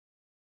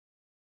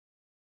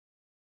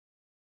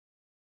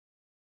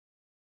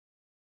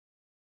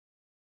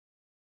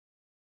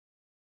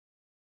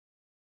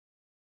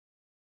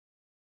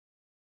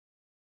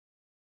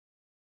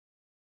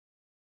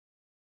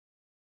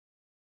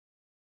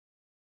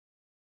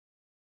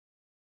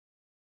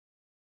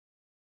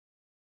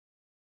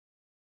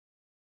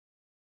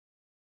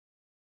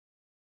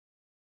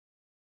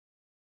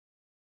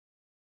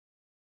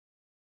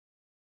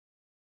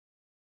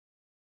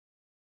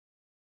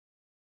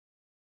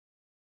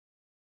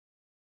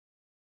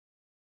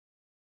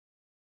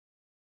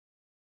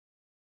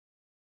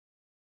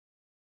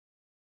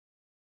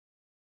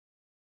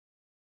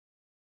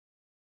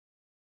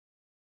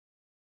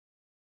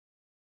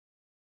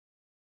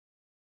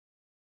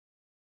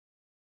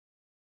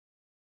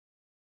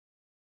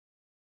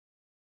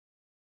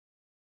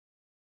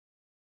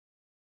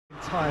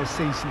entire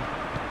season.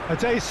 A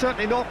day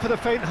certainly not for the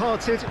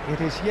faint-hearted.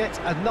 It is yet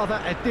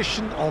another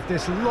edition of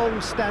this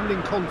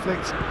long-standing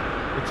conflict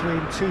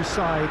between two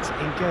sides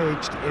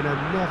engaged in a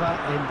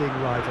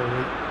never-ending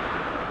rivalry.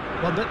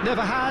 One that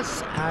never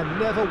has and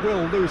never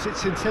will lose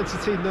its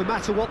intensity, no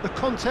matter what the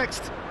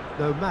context,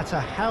 no matter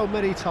how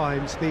many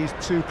times these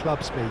two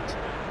clubs meet.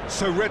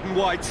 So red and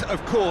white,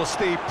 of course,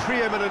 the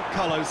preeminent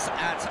colours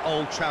at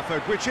Old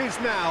Trafford, which is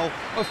now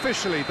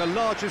officially the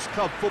largest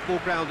club football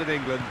ground in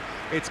England.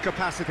 Its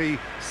capacity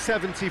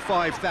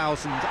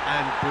 75,000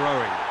 and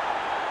growing.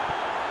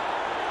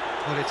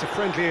 Well, it's a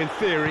friendly in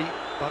theory,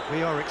 but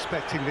we are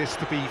expecting this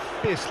to be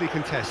fiercely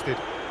contested.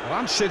 Well,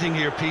 I'm sitting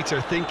here, Peter,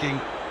 thinking,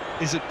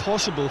 is it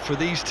possible for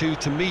these two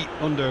to meet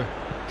under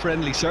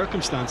friendly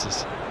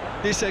circumstances?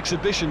 This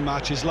exhibition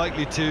match is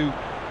likely to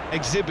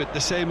exhibit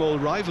the same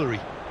old rivalry.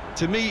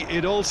 To me,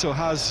 it also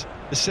has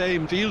the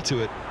same feel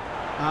to it,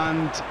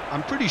 and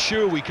I'm pretty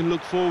sure we can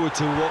look forward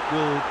to what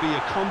will be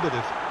a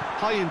combative,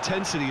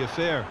 high-intensity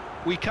affair.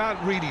 We can't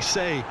really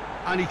say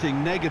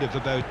anything negative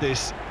about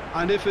this,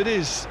 and if it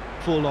is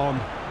full-on,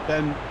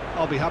 then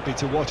I'll be happy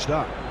to watch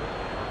that.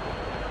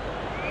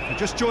 If you're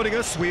just joining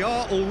us, we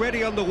are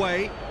already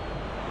underway.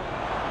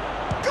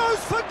 Goes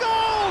for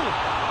goal!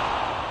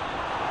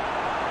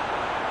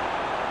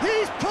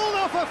 He's pulled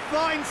off a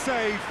fine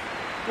save.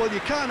 Well,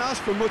 you can't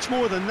ask for much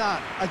more than that.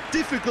 A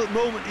difficult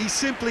moment he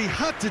simply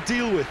had to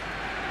deal with.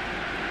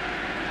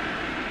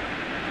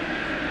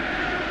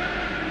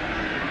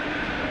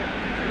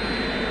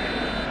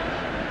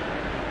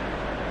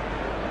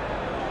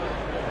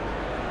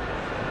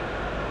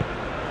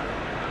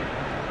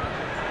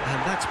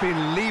 And that's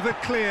been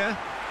levered clear.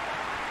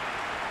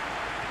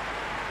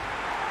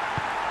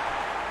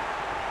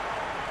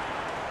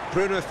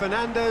 Bruno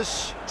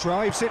Fernandes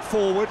drives it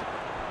forward.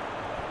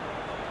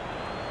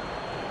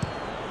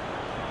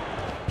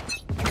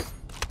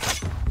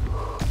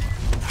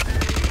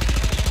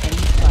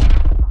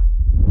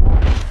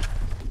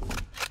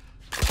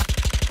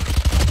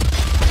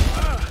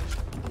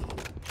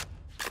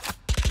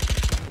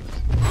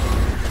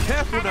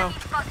 Careful now.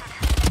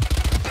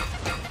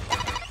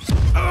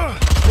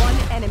 One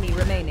enemy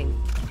remaining.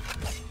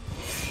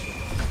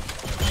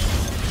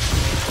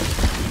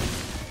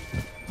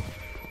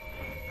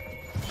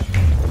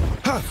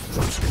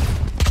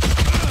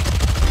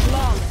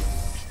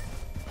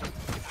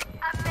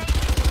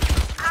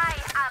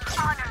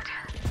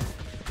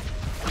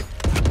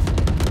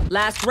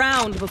 Last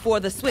round before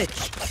the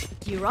switch.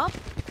 Gear up,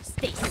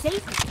 stay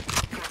safe.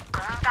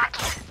 Going back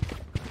in.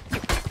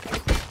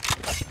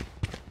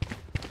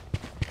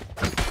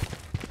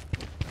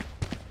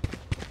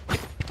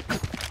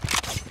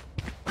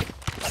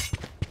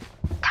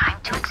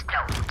 Time to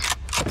explode.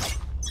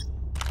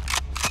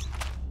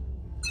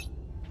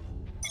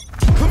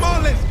 Come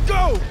on, let's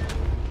go!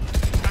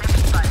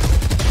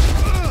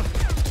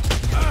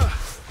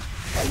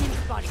 Enemy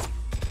spotted.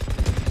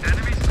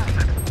 Enemy spotted.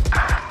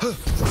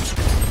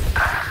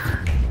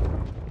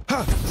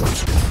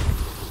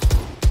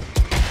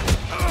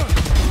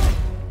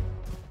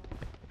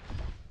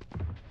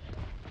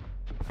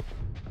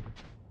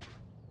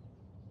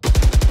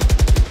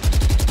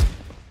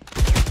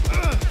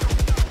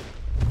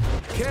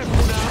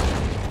 Careful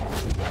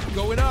now.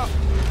 Going up.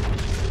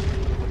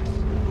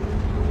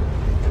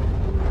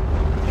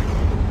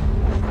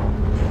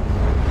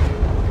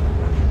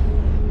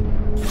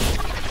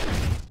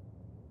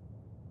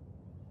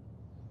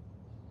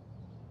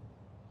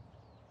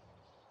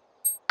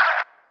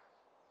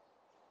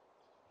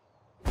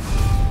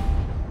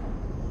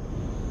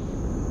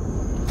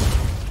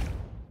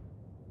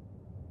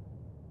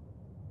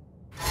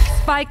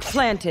 Spike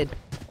planted.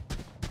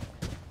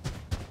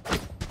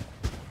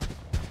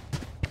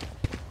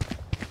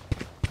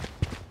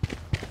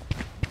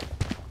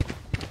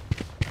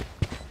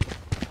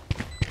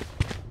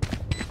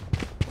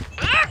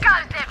 Here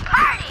comes the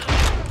party!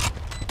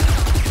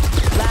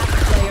 Last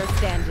player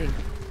standing.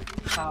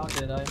 How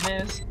did I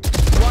miss?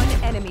 One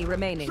enemy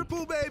remaining.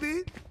 Triple,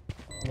 baby!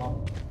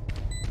 Long.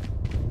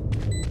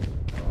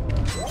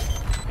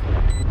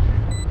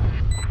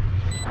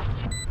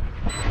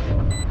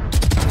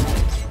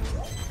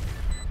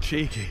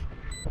 Cheeky.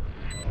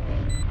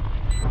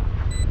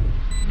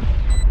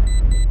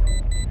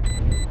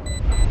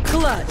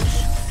 Clutch.